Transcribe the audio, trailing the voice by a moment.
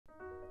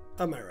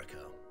America,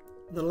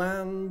 the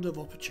land of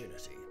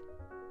opportunity.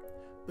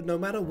 But no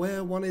matter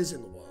where one is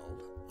in the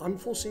world,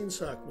 unforeseen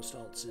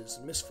circumstances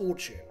and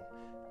misfortune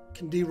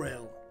can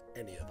derail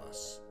any of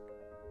us.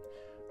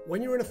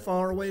 When you're in a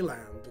faraway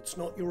land that's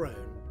not your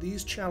own,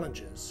 these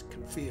challenges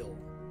can feel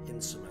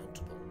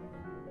insurmountable.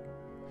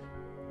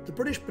 The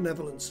British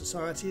Benevolent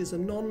Society is a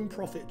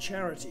non-profit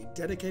charity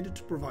dedicated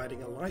to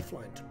providing a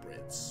lifeline to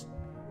Brits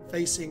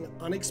facing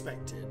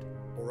unexpected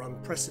or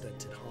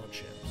unprecedented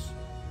hardships.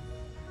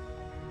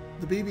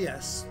 The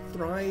BBS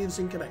thrives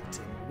in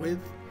connecting with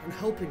and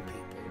helping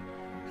people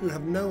who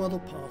have no other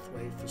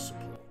pathway for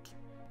support.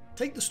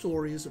 Take the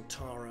stories of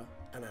Tara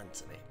and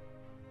Anthony.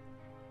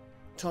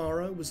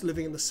 Tara was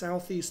living in the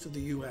southeast of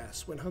the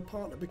US when her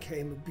partner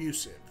became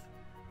abusive,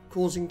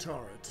 causing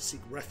Tara to seek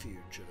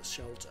refuge at a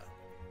shelter.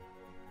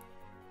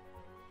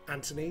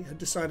 Anthony had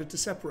decided to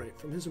separate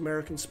from his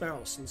American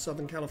spouse in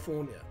Southern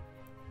California.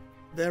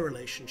 Their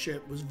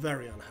relationship was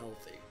very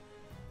unhealthy,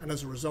 and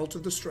as a result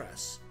of the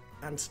stress,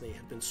 Anthony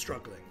had been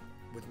struggling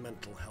with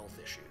mental health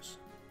issues.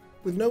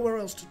 With nowhere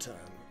else to turn,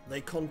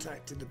 they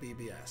contacted the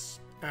BBS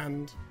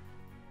and,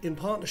 in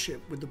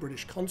partnership with the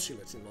British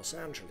Consulate in Los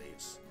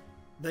Angeles,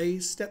 they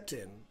stepped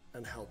in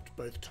and helped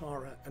both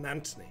Tara and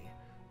Anthony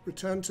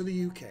return to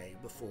the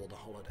UK before the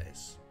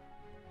holidays.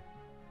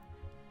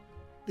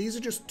 These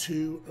are just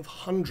two of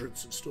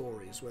hundreds of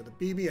stories where the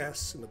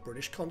BBS and the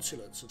British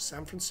Consulates of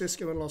San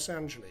Francisco and Los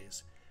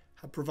Angeles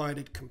have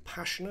provided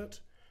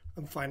compassionate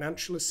and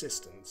financial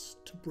assistance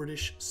to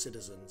British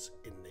citizens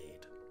in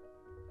need.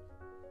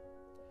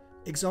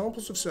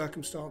 Examples of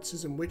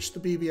circumstances in which the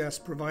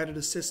BBS provided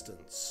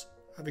assistance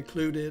have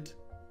included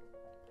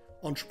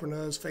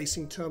entrepreneurs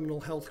facing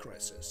terminal health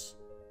crisis,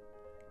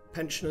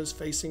 pensioners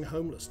facing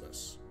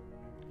homelessness,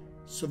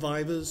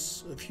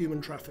 survivors of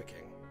human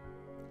trafficking,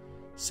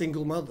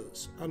 single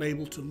mothers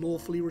unable to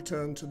lawfully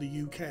return to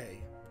the UK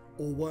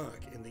or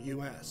work in the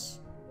US,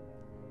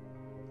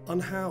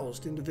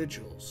 unhoused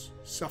individuals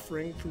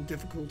suffering from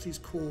difficulties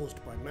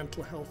caused by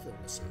mental health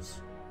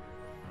illnesses,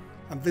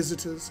 and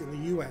visitors in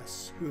the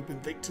US who have been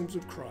victims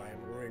of crime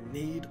or are in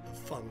need of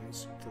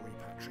funds for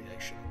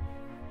repatriation.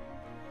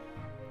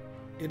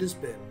 It has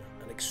been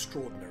an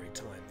extraordinary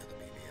time for the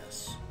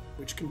BBS,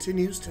 which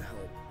continues to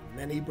help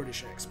many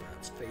British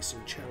expats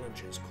facing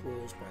challenges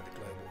caused by the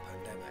global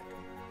pandemic,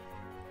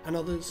 and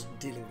others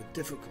dealing with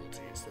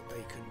difficulties that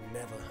they could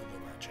never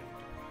have imagined.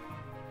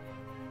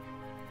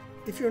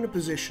 If you're in a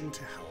position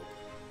to help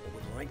or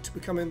would like to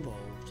become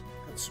involved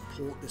and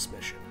support this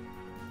mission,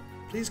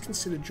 please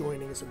consider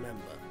joining as a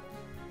member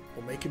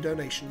or make a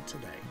donation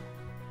today.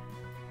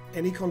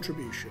 Any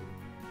contribution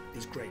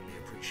is greatly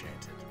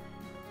appreciated.